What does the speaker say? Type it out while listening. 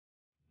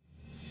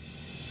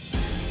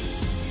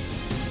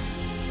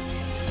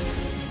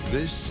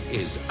This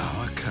is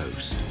our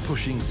coast,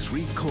 pushing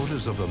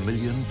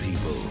 750,000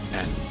 people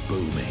and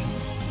booming.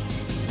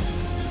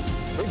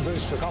 Big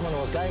boost for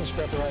Commonwealth Games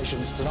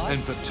preparations tonight.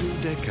 And for 2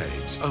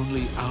 decades,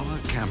 only our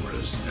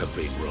cameras have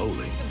been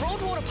rolling. The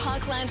Broadwater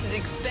Parklands is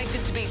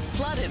expected to be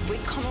flooded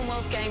with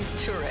Commonwealth Games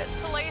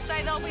tourists. Police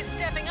say they'll be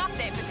stepping up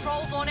their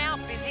patrols on our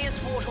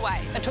busiest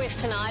waterways. A twist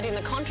tonight in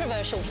the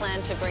controversial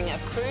plan to bring a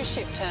cruise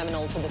ship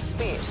terminal to the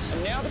Spit.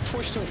 And now the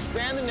push to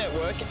expand the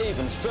network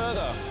even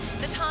further.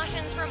 The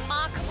Titans'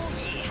 remarkable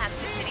year has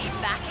the city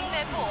backing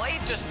their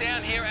boys. Just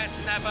down here at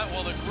Snapper,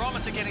 while the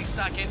grommets are getting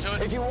stuck into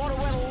it. If you want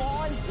to win a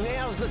line,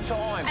 now's the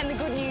time. And the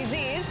good news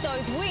is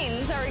those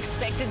winds are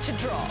expected to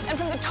drop. And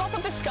from the top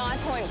of the Sky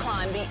Point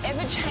climb, the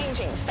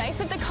ever-changing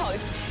face of the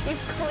coast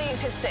is clear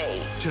to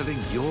see. Telling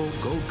your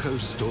Gold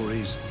Coast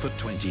stories for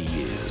 20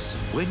 years.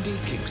 Wendy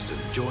Kingston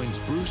joins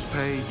Bruce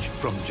Paige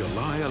from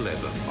July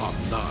 11 on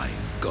 9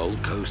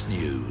 Gold Coast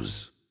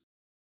News.